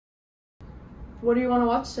What do you want to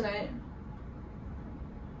watch tonight?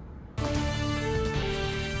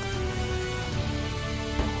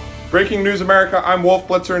 Breaking news, America. I'm Wolf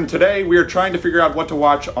Blitzer, and today we are trying to figure out what to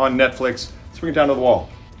watch on Netflix. Let's bring it down to the wall.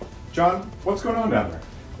 John, what's going on down there?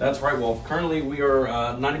 That's right, Wolf. Currently, we are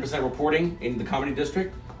 90% reporting in the Comedy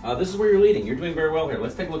District. This is where you're leading. You're doing very well here.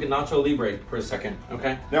 Let's take a look at Nacho Libre for a second,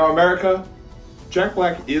 okay? Now, America, Jack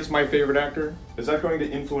Black is my favorite actor. Is that going to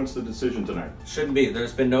influence the decision tonight? Shouldn't be.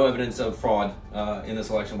 There's been no evidence of fraud in this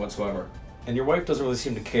election whatsoever. And your wife doesn't really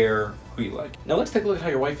seem to care who you like. Now let's take a look at how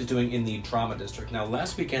your wife is doing in the drama district. Now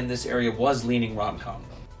last weekend this area was leaning rom-com.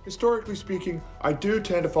 Historically speaking, I do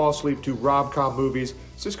tend to fall asleep to rom-com movies.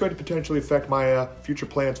 Is this going to potentially affect my future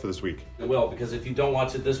plans for this week? It will, because if you don't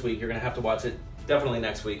watch it this week, you're going to have to watch it definitely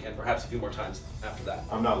next week and perhaps a few more times after that.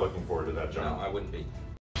 I'm not looking forward to that, John. No, I wouldn't be.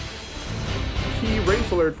 Key race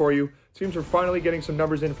alert for you. Seems we're finally getting some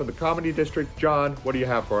numbers in from the Comedy District. John, what do you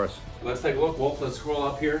have for us? Let's take a look, Wolf. Let's scroll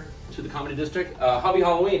up here to the Comedy District. Hobby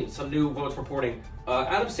Halloween, some new votes reporting.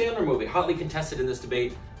 Adam Sandler movie, hotly contested in this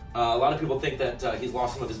debate. A lot of people think that he's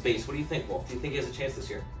lost some of his base. What do you think, Wolf? Do you think he has a chance this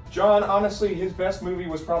year? John, honestly, his best movie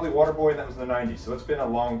was probably Waterboy, and that was in the 90s, so it's been a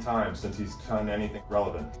long time since he's done anything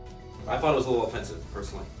relevant. I thought it was a little offensive,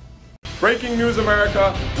 personally. Breaking news,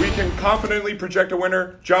 America. We can confidently project a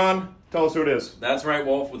winner. John, tell us who it is. That's right,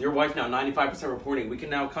 Wolf. With your wife now 95% reporting, we can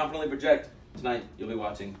now confidently project tonight you'll be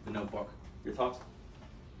watching The Notebook. Your thoughts?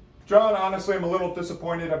 John, honestly, I'm a little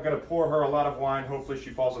disappointed. I'm going to pour her a lot of wine. Hopefully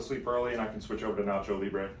she falls asleep early and I can switch over to Nacho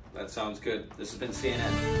Libre. That sounds good. This has been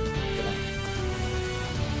CNN. Good night.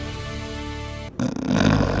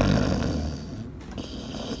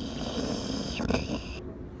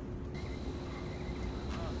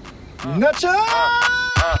 Nacho!